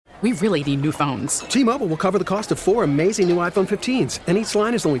We really need new phones. T-Mobile will cover the cost of 4 amazing new iPhone 15s, and each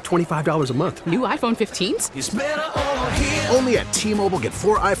line is only $25 a month. New iPhone 15s? It's better over here. Only at T-Mobile, get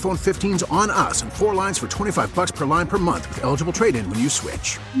 4 iPhone 15s on us and 4 lines for $25 per line per month with eligible trade-in when you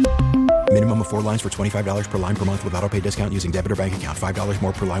switch. Minimum of 4 lines for $25 per line per month with autopay discount using debit or bank account. $5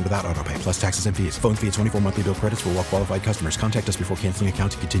 more per line without autopay, plus taxes and fees. Phone fee at 24 monthly bill credits for well-qualified customers. Contact us before canceling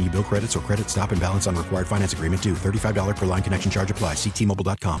account to continue bill credits or credit stop and balance on required finance agreement due. $35 per line connection charge applies. See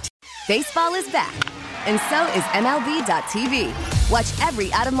T-Mobile.com. Baseball is back, and so is MLB.tv. Watch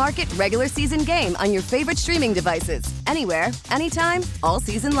every out-of-market regular season game on your favorite streaming devices. Anywhere, anytime, all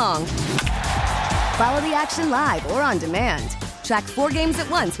season long. Follow the action live or on demand. Track 4 games at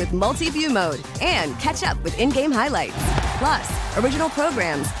once with multi-view mode and catch up with in-game highlights. Plus, original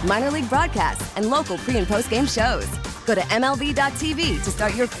programs, minor league broadcasts, and local pre- and post-game shows. Go to MLB.tv to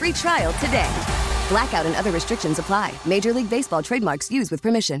start your free trial today. Blackout and other restrictions apply. Major League Baseball trademarks used with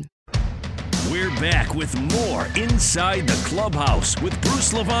permission. We're back with more Inside the Clubhouse with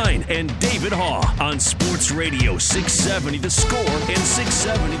Bruce Levine and David Haugh on Sports Radio 670 The Score and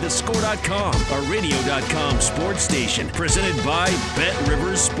 670thescore.com, a radio.com sports station presented by Bet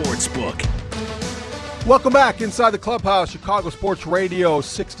Rivers Sportsbook. Welcome back Inside the Clubhouse, Chicago Sports Radio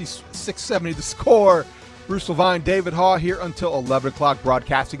 670 The Score. Bruce Levine, David Haugh here until 11 o'clock,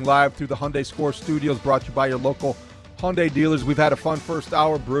 broadcasting live through the Hyundai Score Studios, brought to you by your local Hyundai dealers. We've had a fun first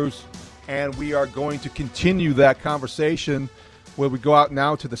hour, Bruce, and we are going to continue that conversation where we go out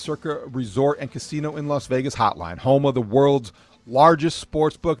now to the Circa Resort and Casino in Las Vegas hotline, home of the world's largest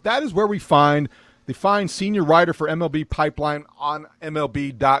sports book. That is where we find the fine senior writer for MLB Pipeline on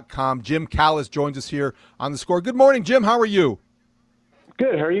MLB.com. Jim Callis joins us here on The Score. Good morning, Jim. How are you?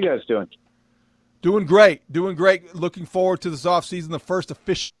 Good. How are you guys doing? Doing great. Looking forward to this offseason, the first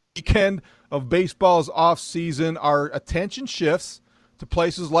official weekend of baseball's offseason. Our attention shifts to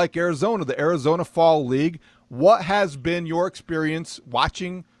places like Arizona, the Arizona Fall League. What has been your experience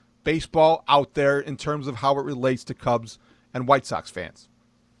watching baseball out there in terms of how it relates to Cubs and White Sox fans?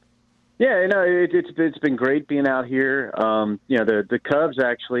 Yeah, it's been great being out here. The Cubs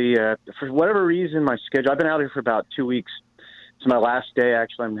actually, for whatever reason, my schedule, I've been out here for about 2 weeks. It's my last day,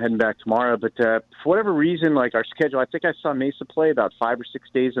 actually. I'm heading back tomorrow. But for whatever reason, like our schedule, I think I saw Mesa play about 5 or 6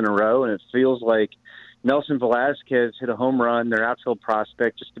 days in a row, and it feels like Nelson Velasquez hit a home run, their outfield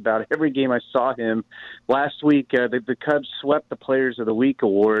prospect, just about every game I saw him. Last week, the Cubs swept the Players of the Week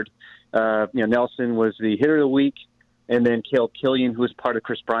award. Nelson was the hitter of the week, and then Cale Killian, who was part of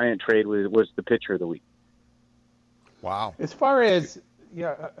Chris Bryant trade, was the pitcher of the week. Wow. As far as,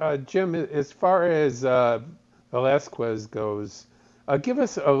 Jim, as far as Velasquez goes, give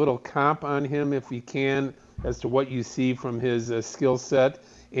us a little comp on him if you can as to what you see from his skill set.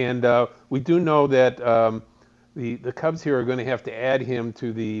 And we do know that the Cubs here are going to have to add him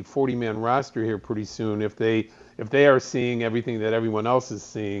to the 40-man roster here pretty soon if they are seeing everything that everyone else is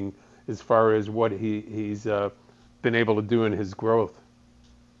seeing as far as what he's been able to do in his growth.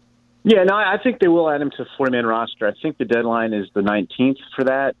 Yeah, no, I think they will add him to a 40-man roster. I think the deadline is the 19th for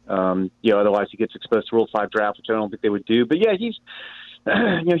that. Otherwise he gets exposed to Rule 5 draft, which I don't think they would do. But yeah, he's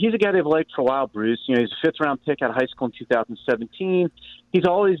a guy they've liked for a while, Bruce. He's a 5th-round pick out of high school in 2017. He's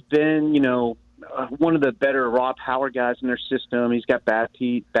always been, one of the better raw power guys in their system. He's got bat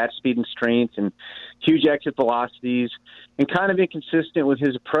speed and strength and huge exit velocities and kind of inconsistent with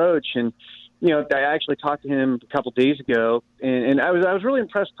his approach. And, I actually talked to him a couple days ago, and I was really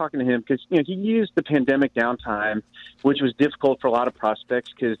impressed talking to him because, he used the pandemic downtime, which was difficult for a lot of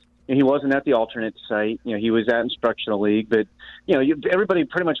prospects because he wasn't at the alternate site. He was at Instructional League, but, everybody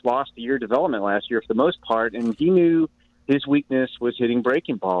pretty much lost a year of development last year for the most part, and he knew his weakness was hitting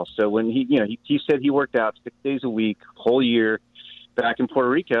breaking balls. So when he said he worked out 6 days a week, whole year back in Puerto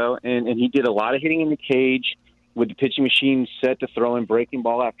Rico, and he did a lot of hitting in the cage with the pitching machine set to throw in breaking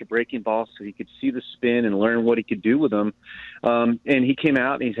ball after breaking ball so he could see the spin and learn what he could do with them. And he came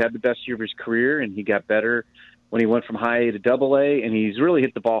out and he's had the best year of his career, and he got better when he went from high A to double A, and he's really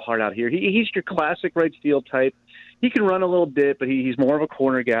hit the ball hard out here. He's your classic right field type. He can run a little bit, but he's more of a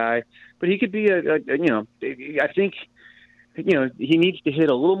corner guy. But he could be I think he needs to hit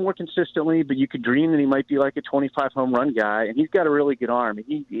a little more consistently, but you could dream that he might be like a 25 home run guy, and he's got a really good arm.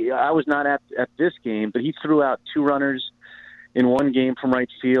 I was not at this game, but he threw out 2 runners in one game from right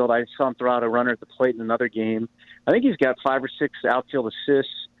field. I saw him throw out a runner at the plate in another game. I think he's got 5 or 6 outfield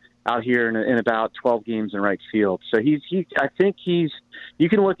assists out here in about 12 games in right field. So you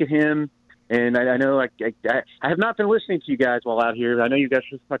can look at him, and I know I have not been listening to you guys while out here. I know you guys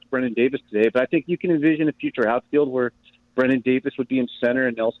just talked to Brendan Davis today, but I think you can envision a future outfield where Brendan Davis would be in center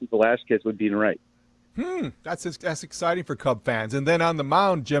and Nelson Velasquez would be in right. That's exciting for Cub fans. And then on the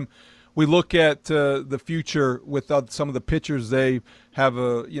mound, Jim, we look at the future with some of the pitchers they have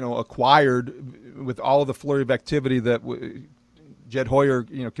acquired with all of the flurry of activity that Jed Hoyer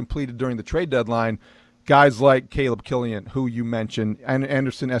completed during the trade deadline. Guys like Caleb Killian, who you mentioned, and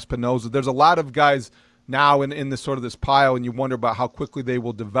Anderson Espinoza. There's a lot of guys now in this sort of this pile, and you wonder about how quickly they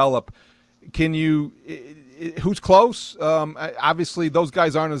will develop. Who's close? Obviously, those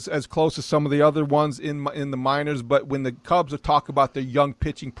guys aren't as close as some of the other ones in the minors, but when the Cubs talk about their young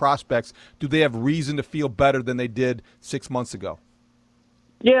pitching prospects, do they have reason to feel better than they did 6 months ago?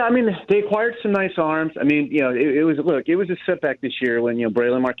 Yeah, I mean, they acquired some nice arms. I mean, it was a setback this year when,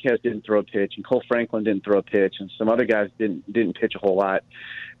 Braylon Marquez didn't throw a pitch and Cole Franklin didn't throw a pitch and some other guys didn't pitch a whole lot.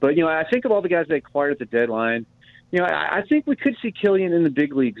 But, I think of all the guys they acquired at the deadline, I think we could see Killian in the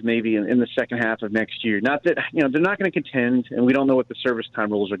big leagues maybe in the second half of next year. Not that, they're not going to contend, and we don't know what the service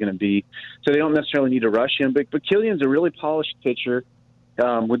time rules are going to be, so they don't necessarily need to rush him. But Killian's a really polished pitcher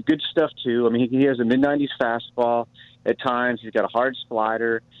with good stuff, too. I mean, he has a mid-90s fastball at times. He's got a hard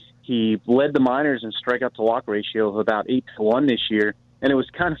slider. He led the minors in strikeout-to-walk ratio of about 8-1 this year. And it was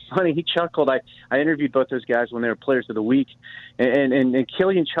kind of funny. He chuckled. I interviewed both those guys when they were players of the week. And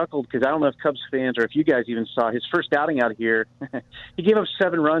Killian chuckled because I don't know if Cubs fans or if you guys even saw his first outing out here. He gave up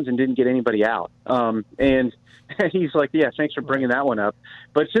 7 runs and didn't get anybody out. And he's like, yeah, thanks for bringing that one up.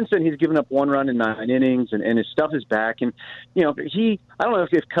 But since then, he's given up 1 run in 9 innings, and his stuff is back. And, I don't know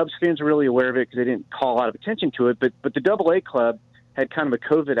if Cubs fans are really aware of it because they didn't call a lot of attention to it, but the AA club had kind of a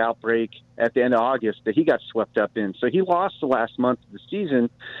COVID outbreak at the end of August that he got swept up in. So he lost the last month of the season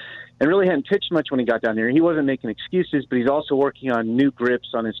and really hadn't pitched much when he got down here. He wasn't making excuses, but he's also working on new grips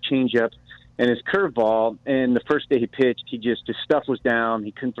on his changeup and his curveball. And the first day he pitched, his stuff was down.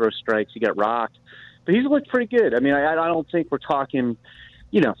 He couldn't throw strikes. He got rocked. But he's looked pretty good. I mean, I don't think we're talking,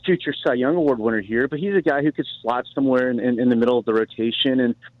 future Cy Young Award winner here, but he's a guy who could slot somewhere in the middle of the rotation.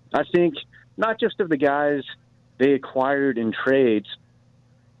 And I think not just of the guys they acquired in trades,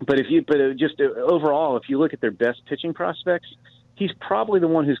 but overall, if you look at their best pitching prospects, he's probably the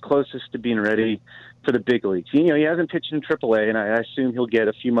one who's closest to being ready for the big leagues. He hasn't pitched in AAA, and I assume he'll get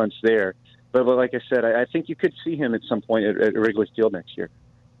a few months there. But like I said, I think you could see him at some point at Wrigley Field next year.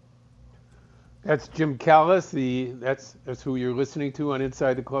 That's Jim Callis. That's who you're listening to on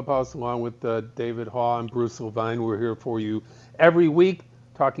Inside the Clubhouse, along with David Haugh and Bruce Levine. We're here for you every week,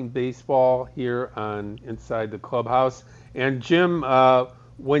 talking baseball here on Inside the Clubhouse. And Jim,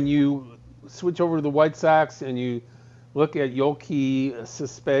 when you switch over to the White Sox and you look at Yoelqui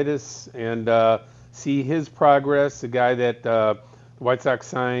Cespedes and see his progress, a guy that the White Sox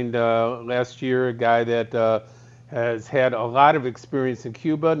signed last year, a guy that has had a lot of experience in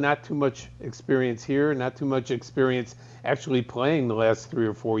Cuba, not too much experience here, not too much experience actually playing the last 3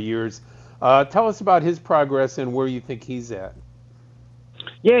 or 4 years. Tell us about his progress and where you think he's at.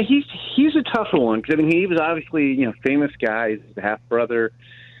 Yeah, he's a tougher one because he was obviously famous guy. He's the half brother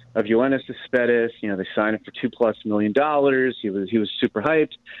of Yoenis Cespedes. They signed him for $2+ million. He was super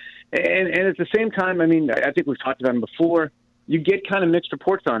hyped, and at the same time, I think we've talked about him before. You get kind of mixed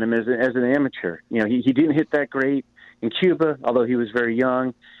reports on him as an amateur. He didn't hit that great in Cuba, although he was very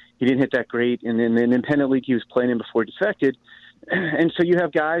young. He didn't hit that great in the independent league he was playing in before he defected. And so you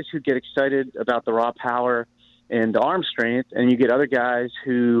have guys who get excited about the raw power and the arm strength, and you get other guys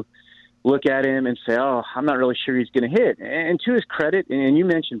who look at him and say, oh, I'm not really sure he's going to hit. And to his credit, and you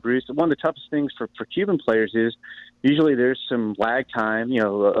mentioned, Bruce, one of the toughest things for Cuban players is usually there's some lag time,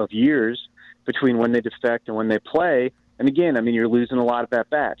 of years between when they defect and when they play. And again, you're losing a lot of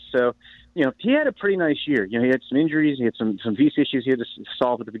at-bats. So, he had a pretty nice year. He had some injuries. He had some visa issues he had to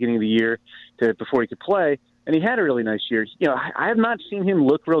solve at the beginning of the year before he could play. And he had a really nice year. I have not seen him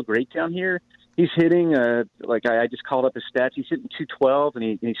look real great down here. He's hitting, I just called up his stats. He's hitting 212,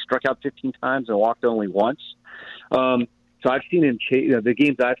 and he struck out 15 times and walked only once. So I've seen him the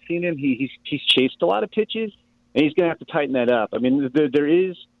games I've seen him. He's chased a lot of pitches, and he's going to have to tighten that up. There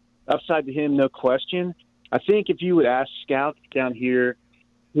is upside to him, no question. I think if you would ask scouts down here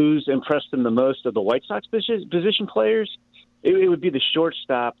who's impressed them the most of the White Sox position players, it would be the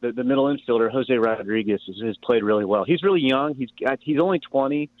shortstop, the middle infielder, Jose Rodriguez, has played really well. He's really young. He's only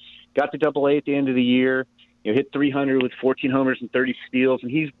 20. Got to AA at the end of the year, hit 300 with 14 homers and 30 steals,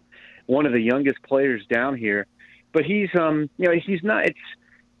 and he's one of the youngest players down here. But he's he's not.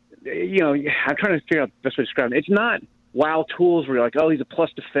 I'm trying to figure out the best way to describe him. It's not wow tools where you're like, oh, he's a plus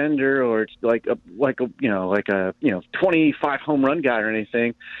defender, or it's like a 25 home run guy or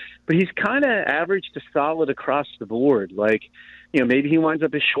anything. But he's kind of average to solid across the board. Maybe he winds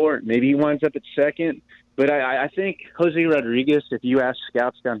up at short, maybe he winds up at second, But I think Jose Rodriguez, if you ask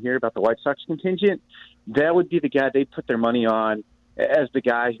scouts down here about the White Sox contingent, that would be the guy they put their money on as the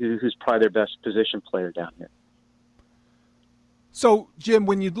guy who's probably their best position player down here. So, Jim,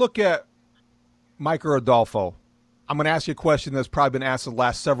 when you look at Miker Adolfo, I'm going to ask you a question that's probably been asked the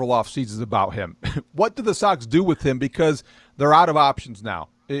last several off seasons about him. What do the Sox do with him? Because they're out of options now.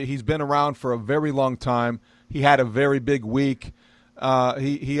 He's been around for a very long time. He had a very big week.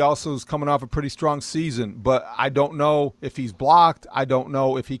 He also is coming off a pretty strong season, but I don't know if he's blocked. I don't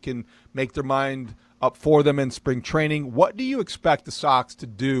know if he can make their mind up for them in spring training. What do you expect the Sox to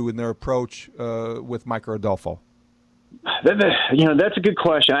do in their approach with Miker Adolfo? That's a good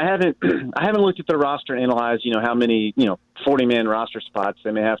question. I haven't looked at the roster and analyzed, how many, 40-man roster spots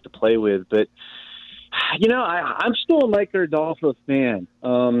they may have to play with. But, I'm still a Miker Adolfo fan.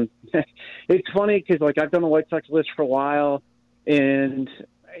 It's funny because, I've done the White Sox list for a while, and,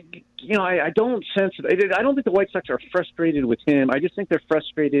 I don't sense – I don't think the White Sox are frustrated with him. I just think they're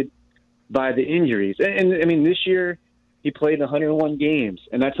frustrated by the injuries. And I mean, this year – he played 101 games,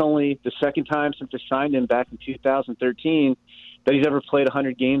 and that's only the second time since I signed him back in 2013 that he's ever played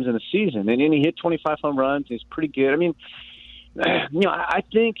 100 games in a season. And then he hit 25 home runs. He's pretty good. I mean, I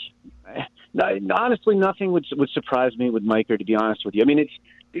think honestly nothing would surprise me with Miker, to be honest with you. I mean,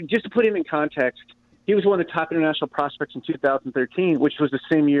 it's just to put him in context. He was one of the top international prospects in 2013, which was the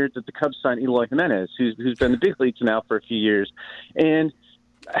same year that the Cubs signed Eloy Jimenez, who's been in the big leagues now for a few years. And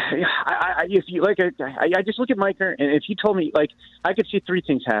I just look at Miker, and if you told me, I could see three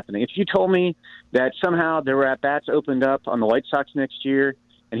things happening. If you told me that somehow there were at-bats opened up on the White Sox next year,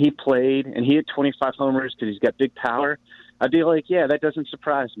 and he played, and he hit 25 homers because he's got big power, I'd be like, yeah, that doesn't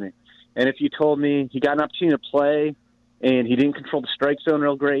surprise me. And if you told me he got an opportunity to play, and he didn't control the strike zone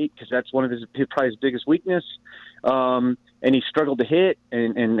real great, because that's one of probably his biggest weakness, and he struggled to hit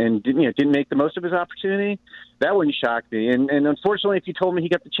and didn't make the most of his opportunity, that wouldn't shock me. And unfortunately, if you told me he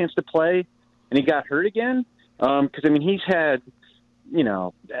got the chance to play and he got hurt again, because I mean he's had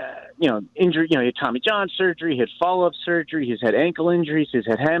injury. He had Tommy John surgery, he had follow-up surgery, he's had ankle injuries, he's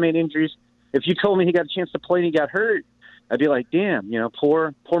had hamate injuries. If you told me he got a chance to play and he got hurt, I'd be like, damn,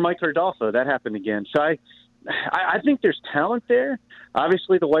 poor Miker Adolfo, that happened again. So I think there's talent there.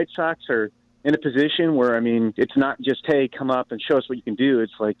 Obviously, the White Sox are in a position where, I mean, it's not just, hey, come up and show us what you can do.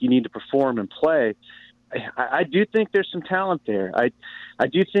 It's like you need to perform and play. I do think there's some talent there. I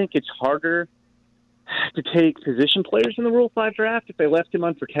do think it's harder to take position players in the Rule 5 draft if they left him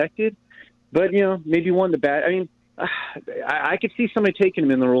unprotected. But, maybe one the bad. I mean, I could see somebody taking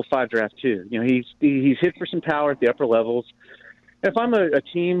him in the Rule 5 draft too. He's hit for some power at the upper levels. If I'm a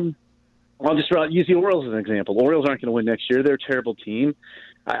team, I'll just use the Orioles as an example. The Orioles aren't going to win next year. They're a terrible team.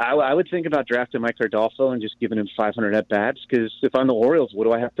 I would think about drafting Miker Adolfo and just giving him 500 at-bats, because if I'm the Orioles, what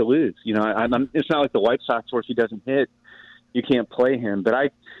do I have to lose? It's not like the White Sox where if he doesn't hit, you can't play him. But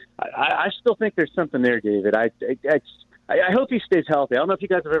I still think there's something there, David. I hope he stays healthy. I don't know if you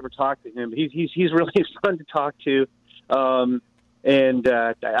guys have ever talked to him. He's really fun to talk to. And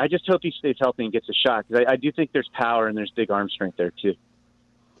I just hope he stays healthy and gets a shot, because I do think there's power and there's big arm strength there too.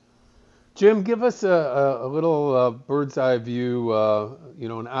 Jim, give us a little bird's eye view,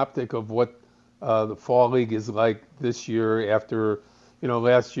 an optic of what the Fall League is like this year after,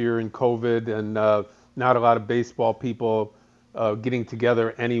 last year in COVID and not a lot of baseball people getting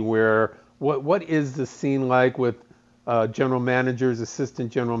together anywhere. What is the scene like with general managers,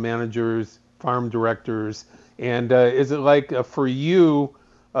 assistant general managers, farm directors? And is it like for you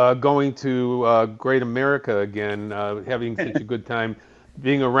going to Great America again, having such a good time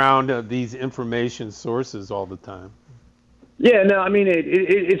being around these information sources all the time? Yeah, no, I mean,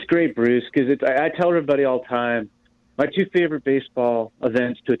 it's great, Bruce, because I tell everybody all the time, my two favorite baseball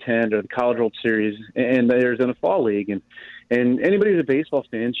events to attend are the College World Series and the Arizona Fall League. And anybody who's a baseball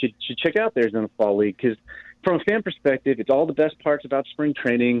fan should check out the Arizona Fall League, because from a fan perspective, it's all the best parts about spring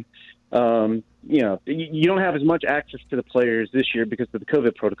training. You don't have as much access to the players this year because of the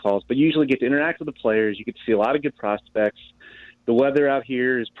COVID protocols, but you usually get to interact with the players. You get to see a lot of good prospects. The weather out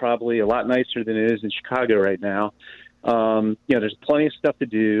here is probably a lot nicer than it is in Chicago right now. There's plenty of stuff to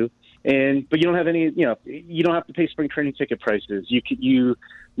do, but you don't have any. You don't have to pay spring training ticket prices. You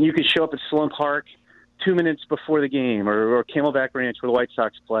could show up at Sloan Park 2 minutes before the game, or Camelback Ranch where the White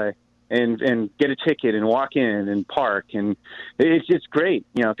Sox play, and get a ticket and walk in and park, and it's just great.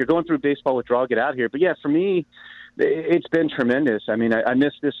 If you're going through baseball withdrawal, get out here. But yeah, for me, it's been tremendous. I mean, I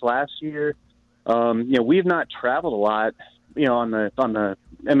missed this last year. We've not traveled a lot, on the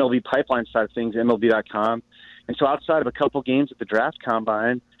MLB pipeline side of things, MLB.com. And so outside of a couple games at the draft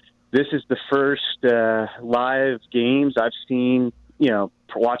combine, this is the first live games I've seen,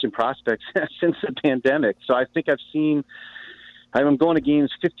 watching prospects since the pandemic. So I think I'm going to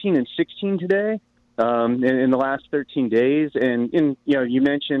games 15 and 16 today. In the last 13 days. And you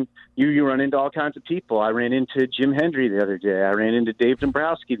mentioned you run into all kinds of people. I ran into Jim Hendry the other day. I ran into Dave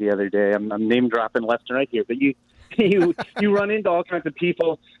Dombrowski the other day. I'm name dropping left and right here, but you run into all kinds of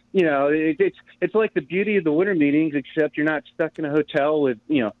people. It's like the beauty of the winter meetings, except you're not stuck in a hotel with,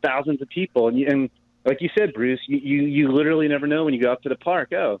 thousands of people. And like you said, Bruce, you literally never know when you go out to the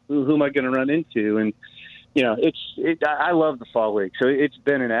park. Oh, who am I going to run into? And I love the fall league, so it's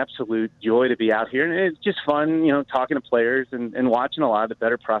been an absolute joy to be out here, and it's just fun, talking to players and watching a lot of the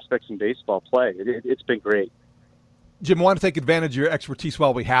better prospects in baseball play. It's been great. Jim, I want to take advantage of your expertise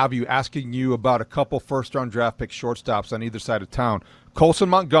while we have you, asking you about a couple first-round draft pick shortstops on either side of town. Colson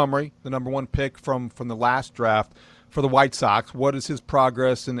Montgomery, the number one pick from the last draft for the White Sox. What is his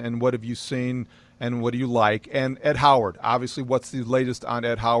progress, and what have you seen? And what do you like? And Ed Howard, obviously, what's the latest on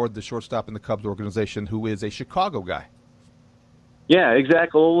Ed Howard, the shortstop in the Cubs organization, who is a Chicago guy? Yeah,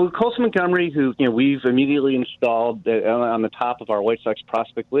 exactly. Well, Colson Montgomery, who we've immediately installed on the top of our White Sox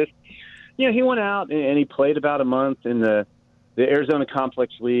prospect list, he went out and he played about a month in the Arizona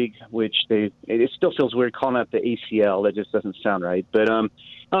Complex League, which it still feels weird calling that the ACL. That just doesn't sound right. But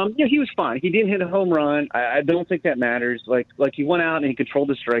he was fine. He didn't hit a home run. I don't think that matters. Like he went out and he controlled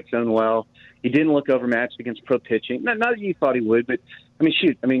the strike zone well. He didn't look overmatched against pro pitching. Not that you thought he would, but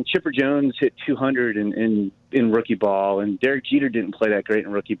Chipper Jones hit 200 in rookie ball, and Derek Jeter didn't play that great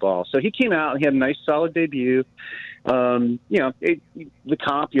in rookie ball. So he came out and he had a nice, solid debut. The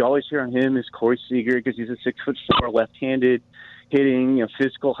comp you always hear on him is Corey Seager, because he's a 6'4", left-handed hitting,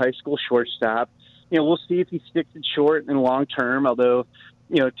 physical high school shortstop. We'll see if he sticks it short and long term. Although,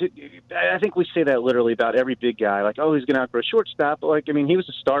 I think we say that literally about every big guy. Like, oh, he's going to outgrow shortstop. But he was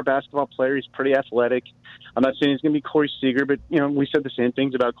a star basketball player. He's pretty athletic. I'm not saying he's going to be Corey Seager, but we said the same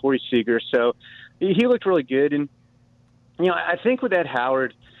things about Corey Seager. So he looked really good. And I think with Ed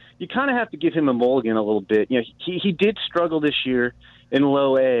Howard, you kind of have to give him a mulligan a little bit. He did struggle this year in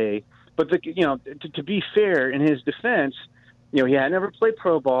low A, but to be fair, in his defense, he had never played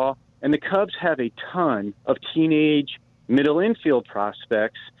pro ball, and the Cubs have a ton of teenage middle infield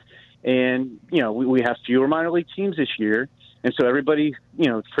prospects, and we have fewer minor league teams this year, and so everybody,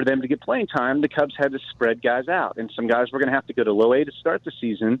 for them to get playing time, the Cubs had to spread guys out, and some guys were going to have to go to low A to start the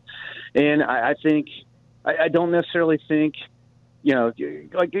season. And I don't necessarily think,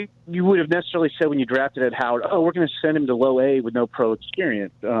 like you would have necessarily said when you drafted Ed Howard, oh, we're going to send him to low A with no pro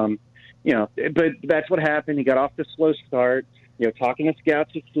experience. But that's what happened. He got off the slow start. Talking to scouts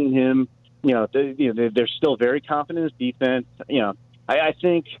who've seen him, they're still very confident in his defense. I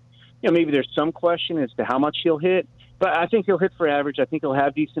think, maybe there's some question as to how much he'll hit, but I think he'll hit for average. I think he'll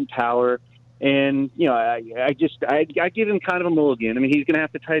have decent power. And, I give him kind of a mulligan. He's going to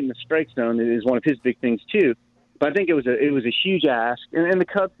have to tighten the strike zone. It is one of his big things too. But I think it was a huge ask, and the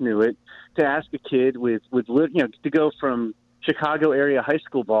Cubs knew it, to ask a kid to go from Chicago area high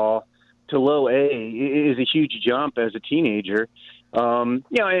school ball to low A is a huge jump as a teenager. And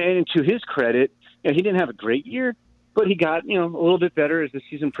to his credit, he didn't have a great year, but he got, a little bit better as the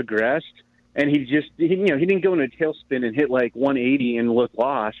season progressed. And he didn't go in a tailspin and hit like 180 and look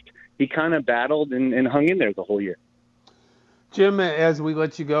lost. He kind of battled and hung in there the whole year. Jim, as we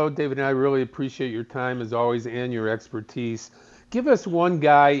let you go, David and I really appreciate your time as always and your expertise. Give us one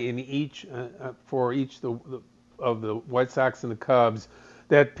guy in each for each of the White Sox and the Cubs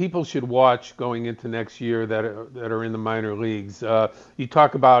that people should watch going into next year that are in the minor leagues. You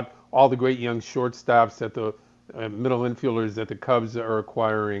talk about all the great young shortstops that the middle infielders that the Cubs are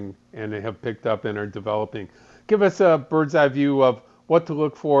acquiring and they have picked up and are developing. Give us a bird's eye view of what to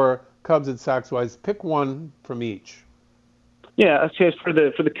look for, Cubs and Sox-wise. Pick one from each. Yeah, okay. For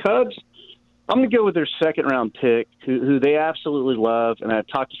the Cubs, I'm going to go with their second-round pick, who they absolutely love. And I've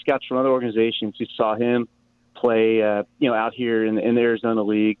talked to scouts from other organizations who saw him play, out here in the Arizona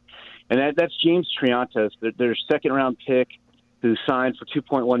League, and that's James Triantos, their second-round pick, who signed for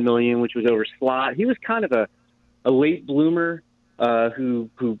 $2.1 million, which was over slot. He was kind of a late bloomer, who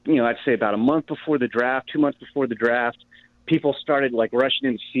I'd say about a month before the draft, 2 months before the draft, people started like rushing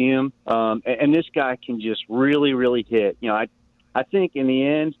in to see him, and this guy can just really, really hit. I think in the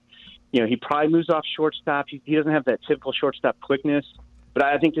end, he probably moves off shortstop. He doesn't have that typical shortstop quickness. But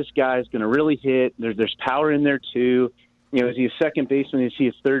I think this guy is going to really hit. There's power in there too. Is he a second baseman? Is he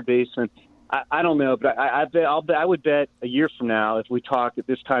a third baseman? I don't know, but I would bet a year from now, if we talk at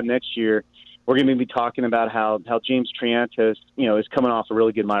this time next year, we're going to be talking about how James Triantos, is coming off a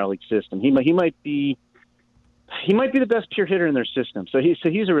really good minor league system. He might be the best pure hitter in their system. So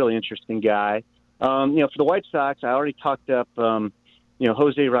he's a really interesting guy. For the White Sox, I already talked up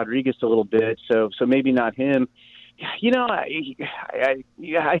Jose Rodriguez a little bit. So maybe not him.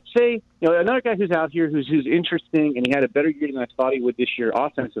 I'd say another guy who's out here who's interesting, and he had a better year than I thought he would this year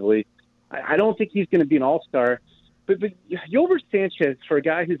offensively. I don't think he's going to be an all-star, but Yolmer Sanchez, for a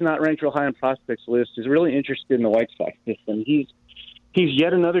guy who's not ranked real high on prospects list, is really interested in the White Sox system. He's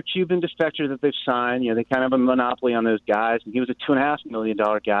yet another Cuban defector that they've signed. They kind of have a monopoly on those guys, and he was a $2.5 million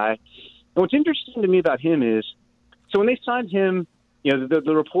guy. And what's interesting to me about him is, so when they signed him, the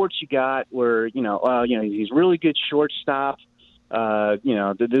reports you got were, he's really good shortstop.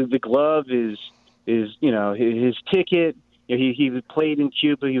 The glove is his ticket. He played in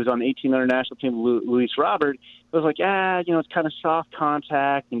Cuba. He was on the 1800 national team with Luis Robert. It was like, it's kind of soft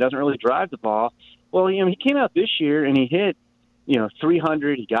contact and doesn't really drive the ball. Well, he came out this year and he hit,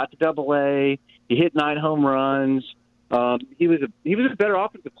 300. He got to Double-A. He hit 9 home runs. He was a better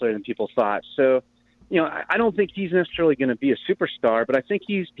offensive player than people thought. So, I don't think he's necessarily going to be a superstar, but I think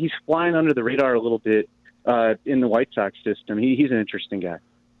he's flying under the radar a little bit in the White Sox system. He's an interesting guy.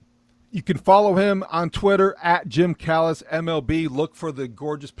 You can follow him on Twitter at Jim Callis MLB. Look for the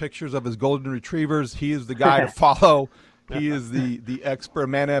gorgeous pictures of his golden retrievers. He is the guy to follow. He is the expert,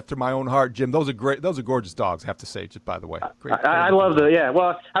 man after my own heart. Jim, those are great. Those are gorgeous dogs, I have to say, just by the way. Great, I love the, yeah.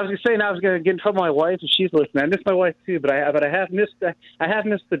 Well, I was going to say, I was going to get in trouble with my wife, and she's listening. I miss my wife too, but I have missed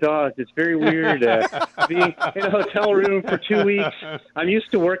the dogs. It's very weird being in a hotel room for 2 weeks. I'm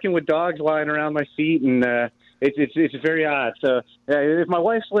used to working with dogs lying around my feet, and it's very odd. So if my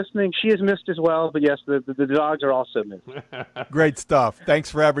wife's listening, she is missed as well. But yes, the dogs are also missed. Great stuff.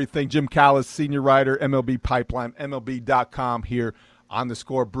 Thanks for everything, Jim Callis, senior writer, MLB Pipeline, MLB.com here on The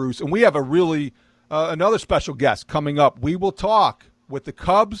Score, Bruce. And we have a really another special guest coming up. We will talk with the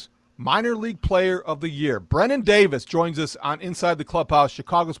Cubs minor league player of the year. Brennen Davis joins us on Inside the Clubhouse,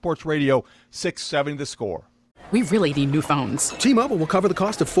 Chicago Sports Radio, 670 The Score. We really need new phones. T-Mobile will cover the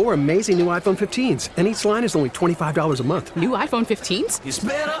cost of 4 amazing new iPhone 15s, and each line is only $25 a month. New iPhone 15s? It's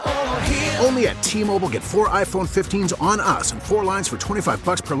better over here. Only at T-Mobile, get 4 iPhone 15s on us and 4 lines for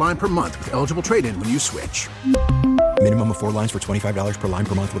 $25 per line per month with eligible trade-in when you switch. Minimum of 4 lines for $25 per line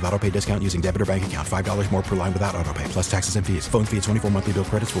per month with autopay discount using debit or bank account. $5 more per line without autopay, plus taxes and fees. Phone fee at 24 monthly bill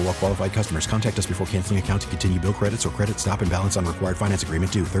credits for well-qualified customers. Contact us before canceling account to continue bill credits or credit stop and balance on required finance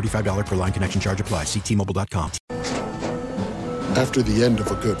agreement due. $35 per line connection charge applies. See T-Mobile.com. After the end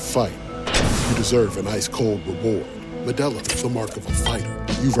of a good fight, you deserve an ice-cold reward. Modelo is the mark of a fighter.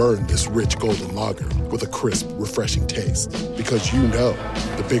 You've earned this rich golden lager with a crisp, refreshing taste. Because you know,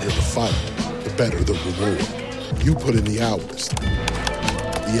 the bigger the fight, the better the reward. You put in the hours,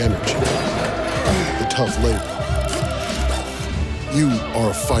 the energy, the tough labor. You are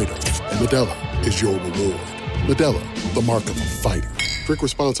a fighter, and Modelo is your reward. Modelo, the mark of a fighter. Drink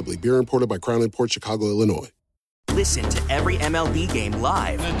responsibly. Beer imported by Crown Imports, Chicago, Illinois. Listen to every MLB game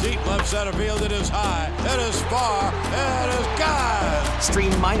live. In the deep left center field, it is high, it is far, it is gone.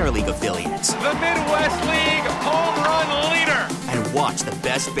 Stream minor league affiliates. The Midwest League home run leader. And watch the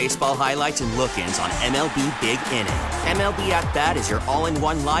best baseball highlights and look-ins on MLB Big Inning. MLB At Bat is your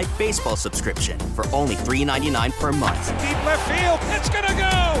all-in-one live baseball subscription for only $3.99 per month. Deep left field, it's gonna go.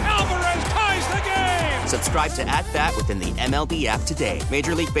 Alvarez ties the game. Subscribe to At Bat within the MLB app today.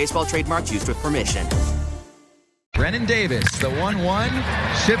 Major League Baseball trademarks used with permission. Brennen Davis, the 1-1,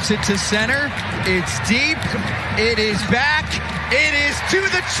 ships it to center. It's deep. It is back. It is to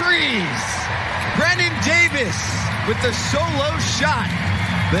the trees. Brennen Davis with the solo shot.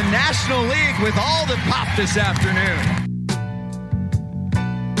 The National League with all the pop this afternoon.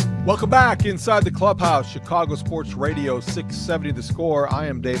 Welcome back inside the Clubhouse, Chicago Sports Radio, 670 The Score. I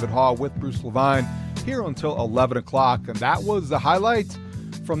am David Haugh with Bruce Levine here until 11 o'clock. And that was the highlight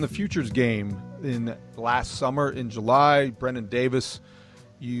from the Futures game in last summer in July. Brennen Davis,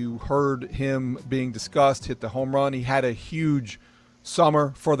 you heard him being discussed, hit the home run. He had a huge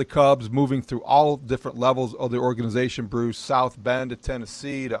summer for the Cubs, moving through all different levels of the organization, Bruce, South Bend to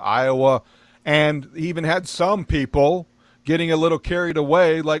Tennessee to Iowa, and he even had some people getting a little carried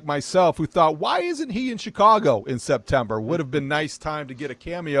away like myself who thought, why isn't he in Chicago in September? Would have been nice time to get a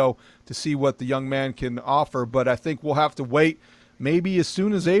cameo to see what the young man can offer, but I think we'll have to wait maybe as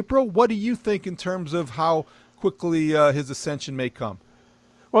soon as April. What do you think in terms of how quickly his ascension may come?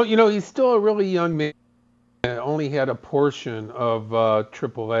 Well, he's still a really young man. Only had a portion of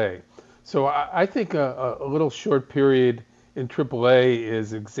AAA. So I think a little short period in AAA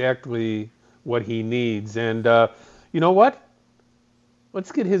is exactly what he needs. And you know what?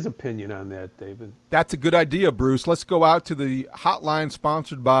 Let's get his opinion on that, David. That's a good idea, Bruce. Let's go out to the hotline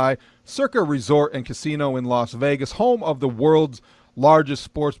sponsored by Circa Resort and Casino in Las Vegas, home of the world's largest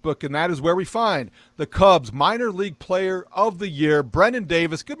sports book, and that is where we find the Cubs Minor League Player of the Year, Brennen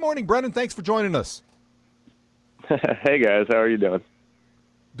Davis. Good morning, Brennen. Thanks for joining us. Hey, guys. How are you doing?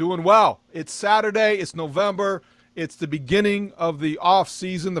 Doing well. It's Saturday. It's November. It's the beginning of the off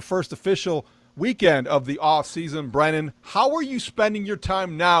season, the first official weekend of the off season. Brennen, how are you spending your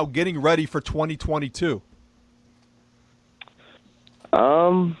time now getting ready for 2022?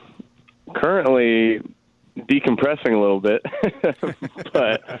 Currently decompressing a little bit,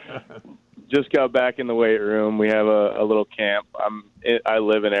 but just got back in the weight room. We have a little camp. I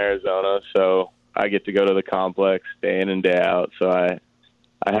live in Arizona, so I get to go to the complex day in and day out. So I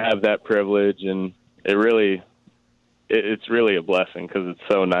have that privilege, and it's really a blessing because it's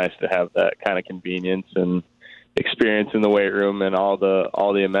so nice to have that kind of convenience and experience in the weight room and all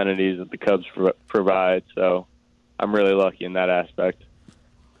the amenities that the Cubs provide. So I'm really lucky in that aspect.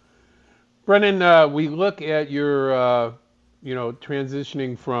 Brennen, we look at your,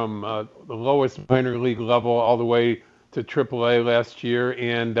 transitioning from the lowest minor league level all the way to AAA last year.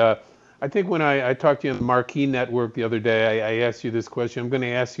 And I think when I talked to you on the Marquee Network the other day, I asked you this question. I'm going to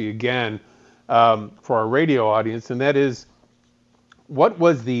ask you again for our radio audience, and that is, what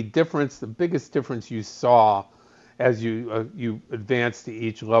was the difference, the biggest difference you saw as you advanced to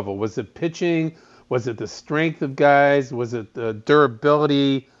each level? Was it pitching? Was it the strength of guys? Was it the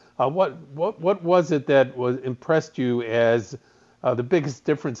durability? What was it that impressed you as the biggest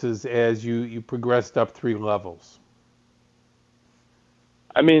differences as you progressed up 3 levels?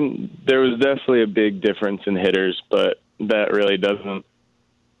 I mean, there was definitely a big difference in hitters, but that really doesn't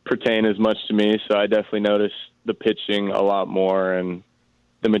pertain as much to me. So I definitely noticed the pitching a lot more and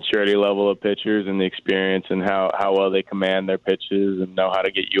the maturity level of pitchers and the experience and how well they command their pitches and know how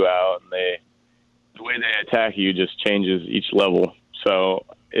to get you out. And the way they attack you just changes each level. So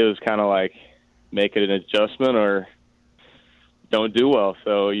it was kind of like make it an adjustment or don't do well.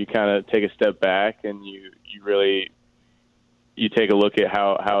 So you kind of take a step back and you take a look at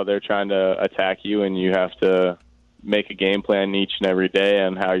how they're trying to attack you, and you have to make a game plan each and every day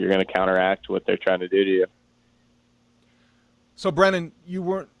on how you're going to counteract what they're trying to do to you. So, Brennen, you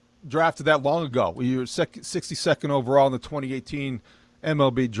weren't drafted that long ago. You were 62nd overall in the 2018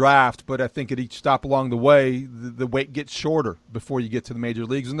 MLB draft, but I think at each stop along the way, the wait gets shorter before you get to the major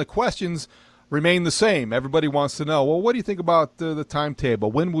leagues, and the questions remain the same. Everybody wants to know, well, what do you think about the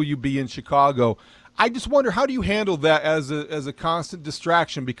timetable? When will you be in Chicago? I just wonder, how do you handle that as a constant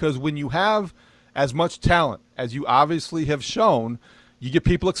distraction? Because when you have as much talent as you obviously have shown, you get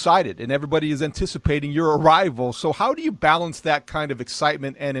people excited, and everybody is anticipating your arrival. So how do you balance that kind of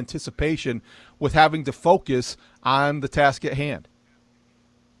excitement and anticipation with having to focus on the task at hand?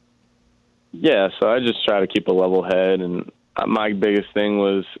 Yeah, so I just try to keep a level head, and my biggest thing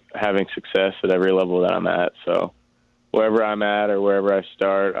was having success at every level that I'm at. So wherever I'm at or wherever I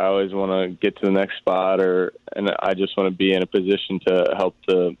start, I always want to get to the next spot, and I just want to be in a position to help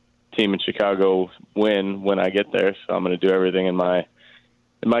the team in Chicago win when I get there. So I'm going to do everything in my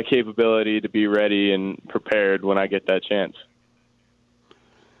capability to be ready and prepared when I get that chance.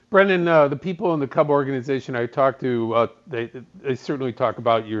 Brennen, the people in the Cub organization I talked to, they certainly talk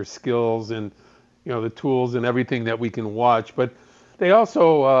about your skills and the tools and everything that we can watch, but they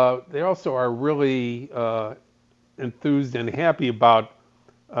also are really enthused and happy about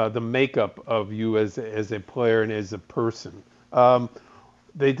the makeup of you as a player and as a person.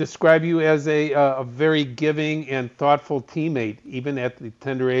 They describe you as a very giving and thoughtful teammate, even at the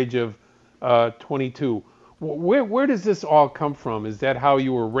tender age of 22. Where does this all come from? Is that how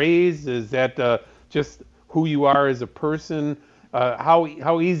you were raised? Is that just who you are as a person?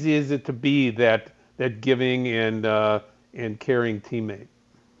 How easy is it to be that giving and caring teammate?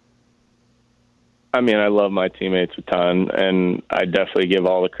 I mean, I love my teammates a ton, and I definitely give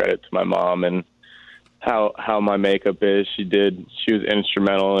all the credit to my mom and how my makeup is. She was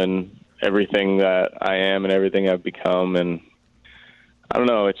instrumental in everything that I am and everything I've become. And I don't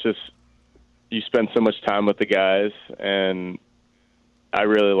know, it's just, you spend so much time with the guys, and I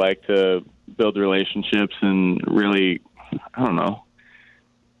really like to build relationships and really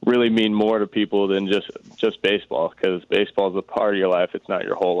mean more to people than just baseball, because baseball is a part of your life. It's not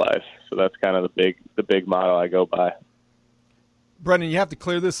your whole life. So that's kind of the big motto I go by. Brennen, you have to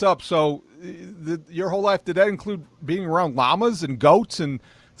clear this up. So your whole life, did that include being around llamas and goats and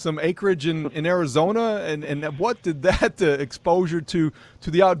some acreage in Arizona? And what did that exposure to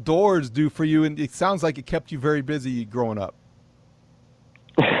the outdoors do for you? And it sounds like it kept you very busy growing up.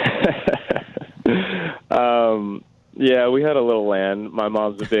 Yeah, we had a little land. My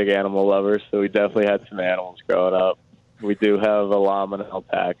mom's a big animal lover, so we definitely had some animals growing up. We do have a llama and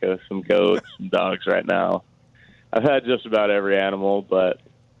alpaca, some goats, some dogs right now. I've had just about every animal, but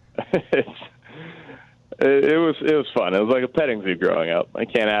it was fun. It was like a petting zoo growing up. I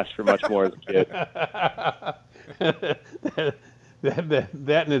can't ask for much more as a kid.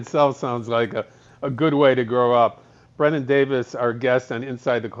 that in itself sounds like a good way to grow up. Brennen Davis, our guest on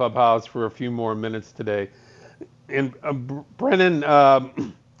Inside the Clubhouse for a few more minutes today. And Brennen,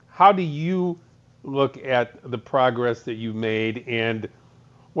 how do you look at the progress that you've made, and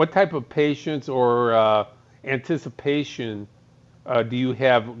what type of patience or anticipation do you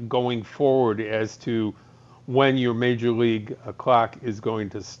have going forward as to when your major league clock is going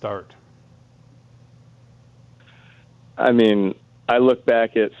to start? I mean, I look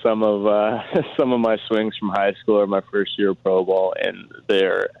back at some of my swings from high school or my first year of pro ball, and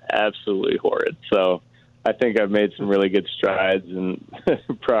they're absolutely horrid. So I think I've made some really good strides and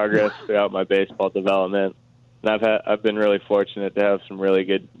progress throughout my baseball development. And I've been really fortunate to have some really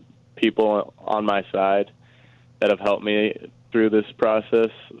good people on my side that have helped me through this process.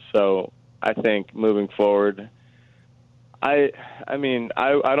 So I think moving forward, I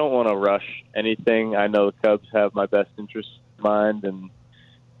don't want to rush anything. I know the Cubs have my best interest in mind and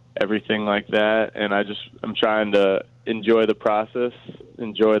everything like that, and I'm trying to enjoy the process,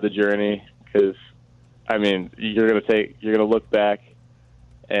 enjoy the journey, because I mean, you're gonna look back,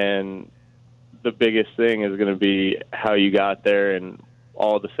 and the biggest thing is going to be how you got there and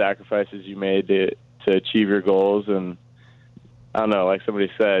all the sacrifices you made to achieve your goals. And I don't know, like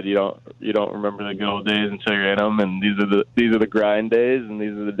somebody said, you don't remember the good old days until you're in them, and these are the grind days, and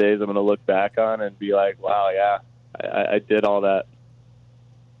these are the days I'm going to look back on and be like, wow, yeah, I did all that.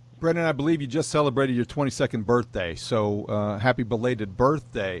 Brennen, I believe you just celebrated your 22nd birthday, so happy belated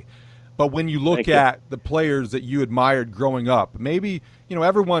birthday. But when you look at the players that you admired growing up, maybe,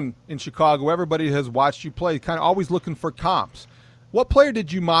 everyone in Chicago, everybody has watched you play, kind of always looking for comps. What player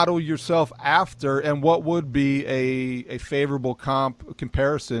did you model yourself after, and what would be a favorable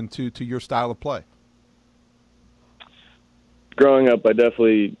comparison to your style of play? Growing up, I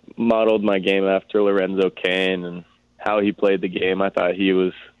definitely modeled my game after Lorenzo Cain and how he played the game. I thought he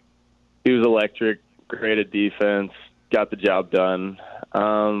was electric, great at defense, got the job done.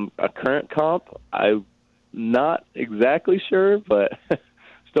 A current comp, I'm not exactly sure, but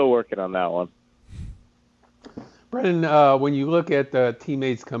still working on that one. Brennen, when you look at the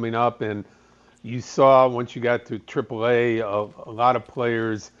teammates coming up, and you saw once you got to AAA, a lot of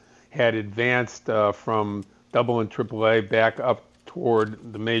players had advanced from Double and AAA back up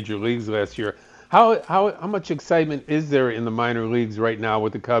toward the major leagues last year. How much excitement is there in the minor leagues right now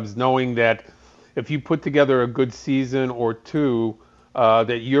with the Cubs, knowing that if you put together a good season or two,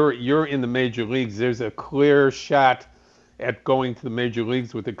 that you're in the major leagues? There's a clear shot at going to the major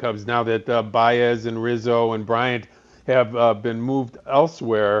leagues with the Cubs now that Baez and Rizzo and Bryant have been moved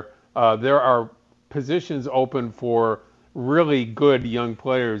elsewhere. There are positions open for really good young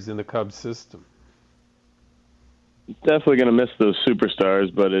players in the Cubs system. Definitely going to miss those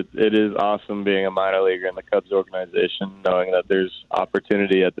superstars, but it is awesome being a minor leaguer in the Cubs organization, knowing that there's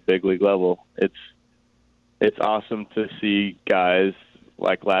opportunity at the big league level. It's awesome to see guys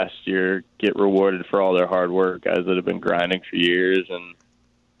like last year get rewarded for all their hard work, guys that have been grinding for years and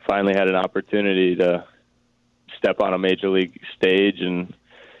finally had an opportunity to step on a major league stage and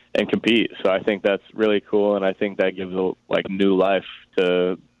compete. So I think that's really cool, and I think that gives new life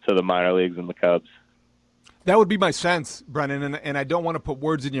to the minor leagues and the Cubs. That would be my sense, Brennen, and I don't want to put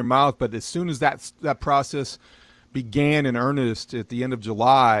words in your mouth, but as soon as that process began in earnest at the end of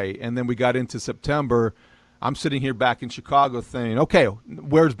July, and then we got into September, I'm sitting here back in Chicago thinking, okay,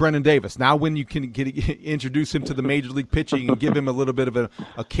 where's Brennen Davis? Now when you can introduce him to the major league pitching and give him a little bit of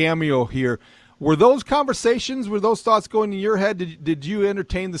a cameo here, were those conversations, were those thoughts going in your head? Did you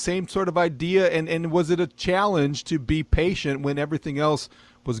entertain the same sort of idea, and was it a challenge to be patient when everything else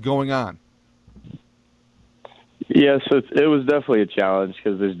was going on? Yes, it was definitely a challenge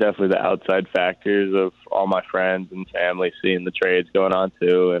because there's definitely the outside factors of all my friends and family seeing the trades going on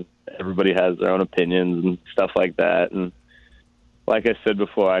too, and everybody has their own opinions and stuff like that. And like I said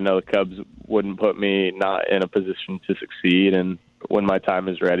before, I know the Cubs wouldn't put me not in a position to succeed, and when my time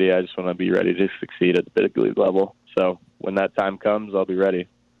is ready, I just want to be ready to succeed at the big league level. So when that time comes, I'll be ready.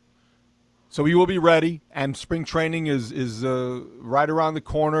 So you will be ready, and spring training is right around the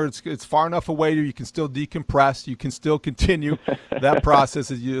corner. It's far enough away that you can still decompress. You can still continue that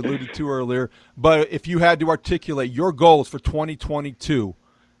process, as you alluded to earlier. But if you had to articulate your goals for 2022,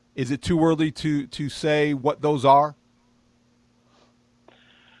 is it too early to say what those are?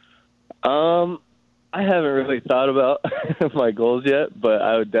 I haven't really thought about my goals yet, but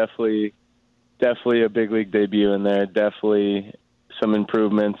I would definitely a big league debut in there. Definitely some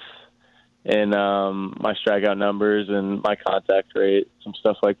improvements in my strikeout numbers and my contact rate, some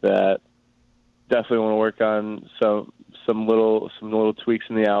stuff like that. Definitely want to work on some little tweaks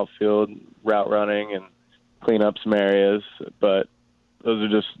in the outfield, route running, and clean up some areas. But those are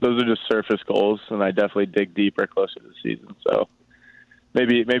just surface goals, and I definitely dig deeper closer to the season. So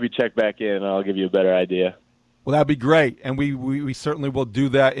maybe check back in, and I'll give you a better idea. Well, that'd be great, and we certainly will do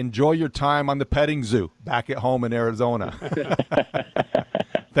that. Enjoy your time on the petting zoo back at home in Arizona.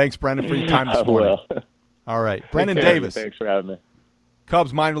 Thanks, Brendan, for your time this morning. All right, Brendan Davis. Thanks for having me.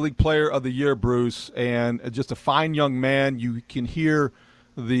 Cubs minor league player of the year, Bruce, and just a fine young man. You can hear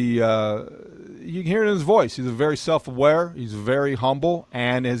you can hear it in his voice. He's very self-aware. He's very humble,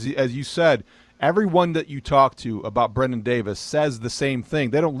 and as you said, everyone that you talk to about Brendan Davis says the same thing.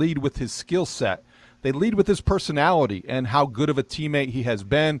 They don't lead with his skill set. They lead with his personality and how good of a teammate he has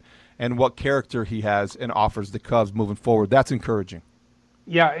been and what character he has and offers the Cubs moving forward. That's encouraging.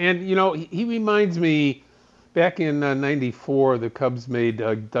 Yeah, and, he reminds me, back in '94, the Cubs made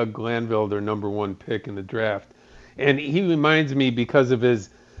Doug Glanville their number one pick in the draft. And he reminds me because of his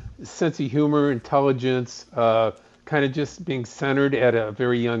sense of humor, intelligence, kind of just being centered at a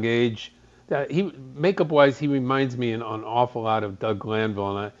very young age. That makeup-wise, he reminds me an awful lot of Doug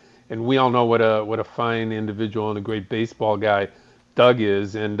Glanville. And we all know what a fine individual and a great baseball guy Doug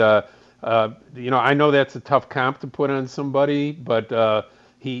is. And I know that's a tough comp to put on somebody, but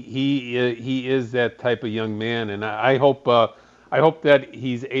he is that type of young man. And I hope that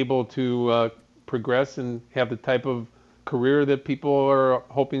he's able to progress and have the type of career that people are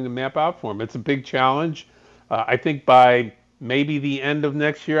hoping to map out for him. It's a big challenge. I think by maybe the end of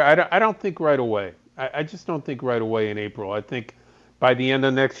next year. I don't think right away. I just don't think right away in April. I think by the end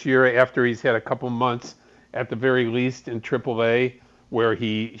of next year, after he's had a couple months at the very least in AAA, where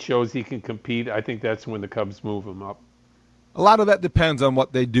he shows he can compete, I think that's when the Cubs move him up. A lot of that depends on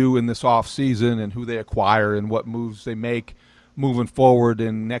what they do in this offseason and who they acquire and what moves they make moving forward.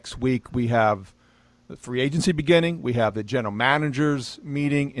 And next week we have the free agency beginning. We have the general managers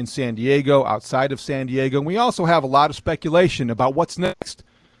meeting in San Diego, outside of San Diego. And we also have a lot of speculation about what's next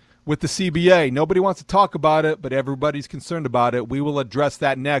with the CBA. Nobody wants to talk about it, but everybody's concerned about it. We will address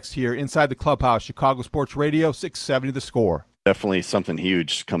that next here inside the Clubhouse, Chicago Sports Radio, 670 The Score. Definitely something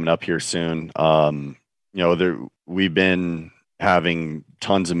huge coming up here soon. We've been having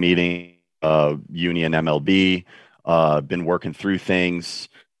tons of meetings, Union, MLB, been working through things.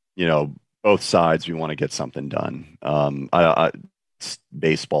 Both sides, we want to get something done. It's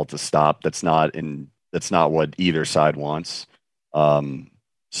baseball to stop. That's not what either side wants.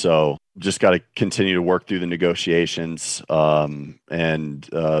 So just got to continue to work through the negotiations and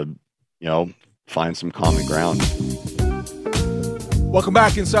find some common ground. Welcome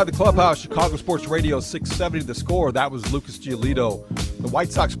back inside the Clubhouse, Chicago Sports Radio 670 The Score. That was Lucas Giolito, the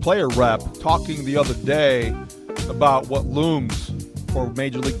White Sox player rep, talking the other day about what looms for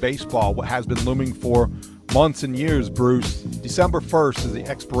Major League Baseball, what has been looming for months and years, Bruce. December 1st is the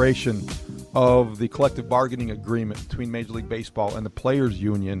expiration of the collective bargaining agreement between Major League Baseball and the Players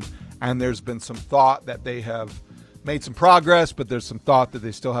Union, and there's been some thought that they have made some progress, but there's some thought that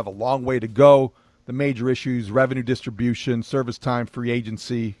they still have a long way to go. The major issues: revenue distribution, service time, free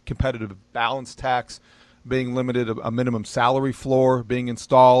agency, competitive balance tax being limited, a minimum salary floor being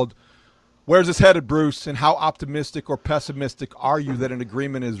installed. Where's this headed, Bruce, and how optimistic or pessimistic are you that an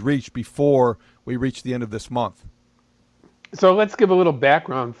agreement is reached before we reach the end of this month? So let's give a little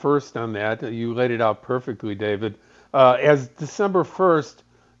background first on that. You laid it out perfectly, David. As December 1st,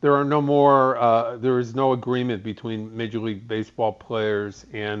 there is no agreement between Major League Baseball players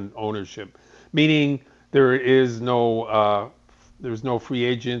and ownership, meaning there's no free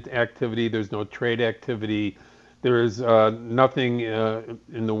agent activity, there's no trade activity, there is nothing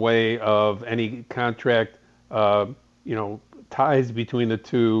in the way of any contract, ties between the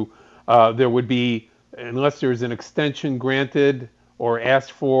two. There would be, unless there's an extension granted or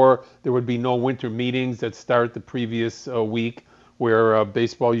asked for, there would be no winter meetings that start the previous week, where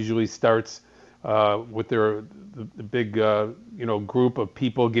baseball usually starts with the big group of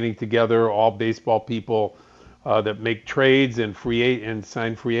people getting together, all baseball people that make trades and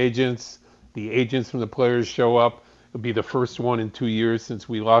sign free agents. The agents from the players show up. It'll be the first one in 2 years since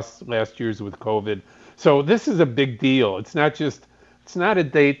we lost last year's with COVID. So this is a big deal. It's not a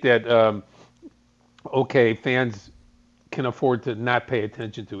date that fans can afford to not pay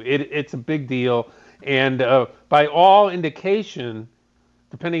attention to. It's a big deal, and by all indication,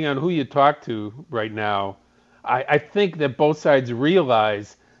 depending on who you talk to right now, I think that both sides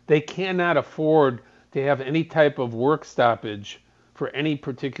realize they cannot afford to have any type of work stoppage for any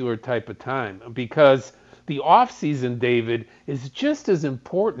particular type of time, because the off season, David, is just as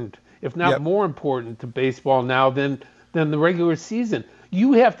important if not more important to baseball now than the regular season.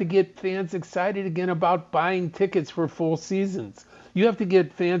 You have to get fans excited again about buying tickets for full seasons. You have to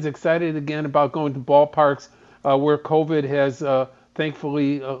get fans excited again about going to ballparks where COVID has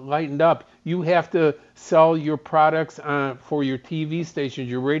thankfully lightened up. You have to sell your products for your TV stations,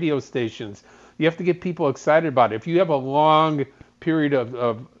 your radio stations. You have to get people excited about it. If you have a long period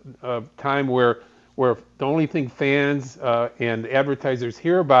of time where the only thing fans and advertisers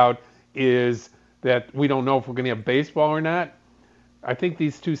hear about is that we don't know if we're going to have baseball or not, I think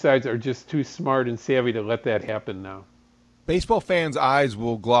these two sides are just too smart and savvy to let that happen now. Baseball fans' eyes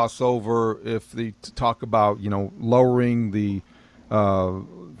will gloss over if they talk about, lowering the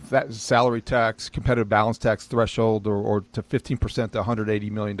that salary tax, competitive balance tax threshold, or to 15% to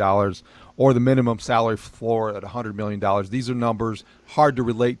 $180 million, or the minimum salary floor at $100 million. These are numbers hard to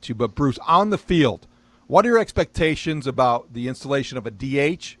relate to. But, Bruce, on the field, what are your expectations about the installation of a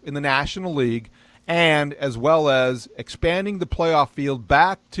DH in the National League, and as well as expanding the playoff field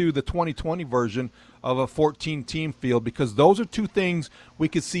back to the 2020 version of a 14-team field? Because those are two things we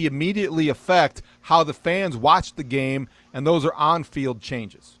could see immediately affect how the fans watch the game, and those are on-field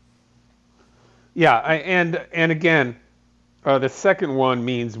changes. Yeah, and again, the second one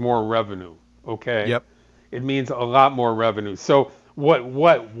means more revenue, okay? Yep. It means a lot more revenue. So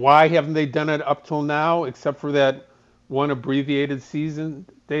why haven't they done it up till now, except for that one abbreviated season,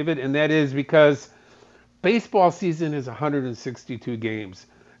 David? And that is because baseball season is 162 games.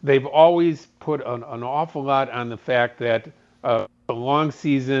 They've always put an awful lot on the fact that the long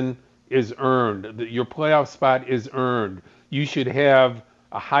season is earned, that your playoff spot is earned. You should have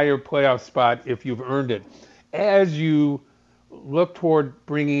a higher playoff spot if you've earned it. As you look toward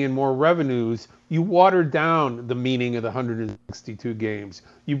bringing in more revenues, you water down the meaning of the 162 games.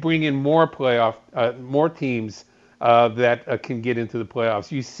 You bring in more more teams that can get into the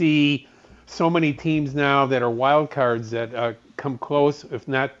playoffs. You see so many teams now that are wild cards that come close, if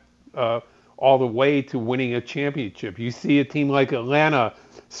not all the way to winning a championship. You see a team like Atlanta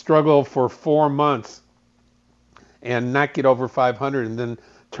struggle for 4 months and not get over 500 and then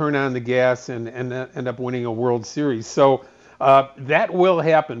turn on the gas and end up winning a World Series. So that will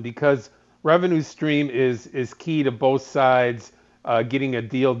happen because revenue stream is key to both sides getting a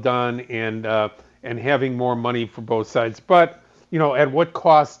deal done and having more money for both sides. But, at what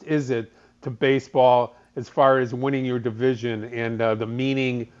cost is it to baseball as far as winning your division and the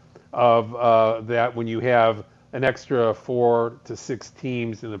meaning of that when you have an extra 4 to 6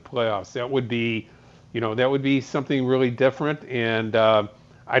 teams in the playoffs? That would be, something really different. And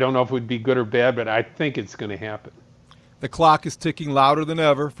I don't know if it would be good or bad, but I think it's going to happen. The clock is ticking louder than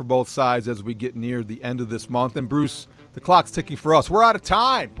ever for both sides as we get near the end of this month. And, Bruce, the clock's ticking for us. We're out of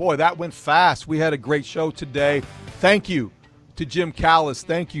time. Boy, that went fast. We had a great show today. Thank you to Jim Callis.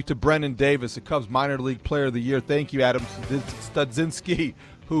 Thank you to Brennen Davis, the Cubs Minor League Player of the Year. Thank you, Adam Studzinski,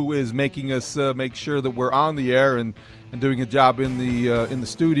 who is making us make sure that we're on the air and doing a job in the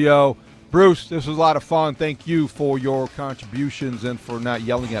studio. Bruce, this was a lot of fun. Thank you for your contributions and for not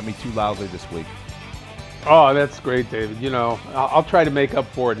yelling at me too loudly this week. Oh, that's great, David. I'll try to make up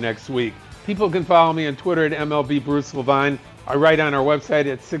for it next week. People can follow me on Twitter at MLB Bruce Levine. I write on our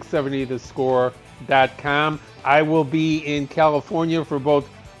website at 670thescore.com. I will be in California for both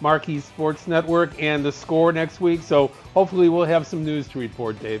Marquee Sports Network and The Score next week, so hopefully we'll have some news to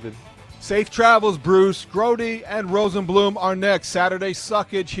report, David. Safe travels, Bruce. Grody and Rosenblum are next. Saturday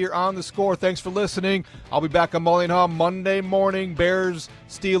Suckage here on The Score. Thanks for listening. I'll be back on Mully and Haugh Monday morning. Bears,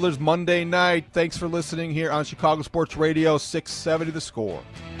 Steelers Monday night. Thanks for listening here on Chicago Sports Radio 670 The Score.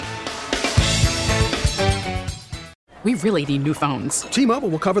 We really need new phones. T-Mobile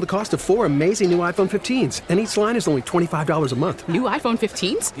will cover the cost of 4 amazing new iPhone 15s, and each line is only $25 a month. New iPhone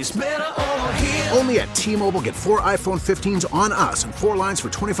 15s? It's better over here. Only at T-Mobile, get 4 iPhone 15s on us and 4 lines for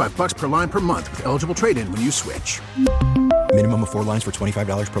 $25 per line per month with eligible trade-in when you switch. Minimum of 4 lines for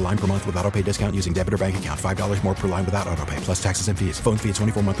 $25 per line per month with autopay discount using debit or bank account. $5 more per line without autopay, plus taxes and fees. Phone fee at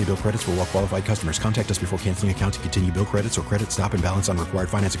 24 monthly bill credits for well-qualified customers. Contact us before canceling account to continue bill credits or credit stop and balance on required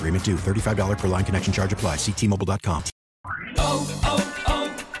finance agreement due. $35 per line connection charge applies. See T-Mobile.com.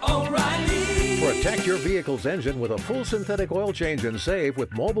 O'Reilly. Protect your vehicle's engine with a full synthetic oil change and save with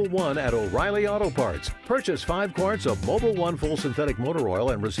Mobil 1 at O'Reilly Auto Parts. Purchase 5 quarts of Mobil 1 full synthetic motor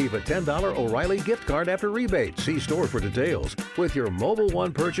oil and receive a $10 O'Reilly gift card after rebate. See store for details. With your Mobil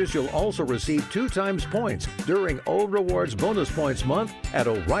 1 purchase, you'll also receive 2 times points during O Rewards Bonus Points Month at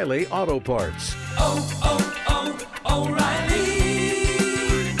O'Reilly Auto Parts. O'Reilly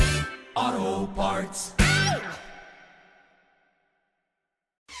Auto Parts.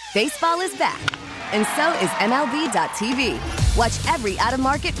 Baseball is back, And so is MLB.tv. Watch every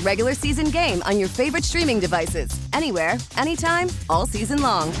out-of-market, regular season game on your favorite streaming devices. Anywhere, anytime, all season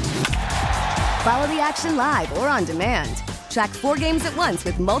long. Follow the action live or on demand. Track 4 games at once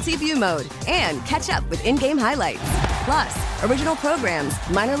with multi-view mode and catch up with in-game highlights. Plus, original programs,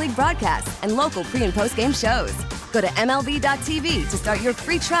 minor league broadcasts, and local pre- and post-game shows. Go to MLB.tv to start your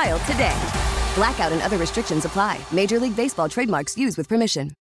free trial today. Blackout and other restrictions apply. Major League Baseball trademarks used with permission.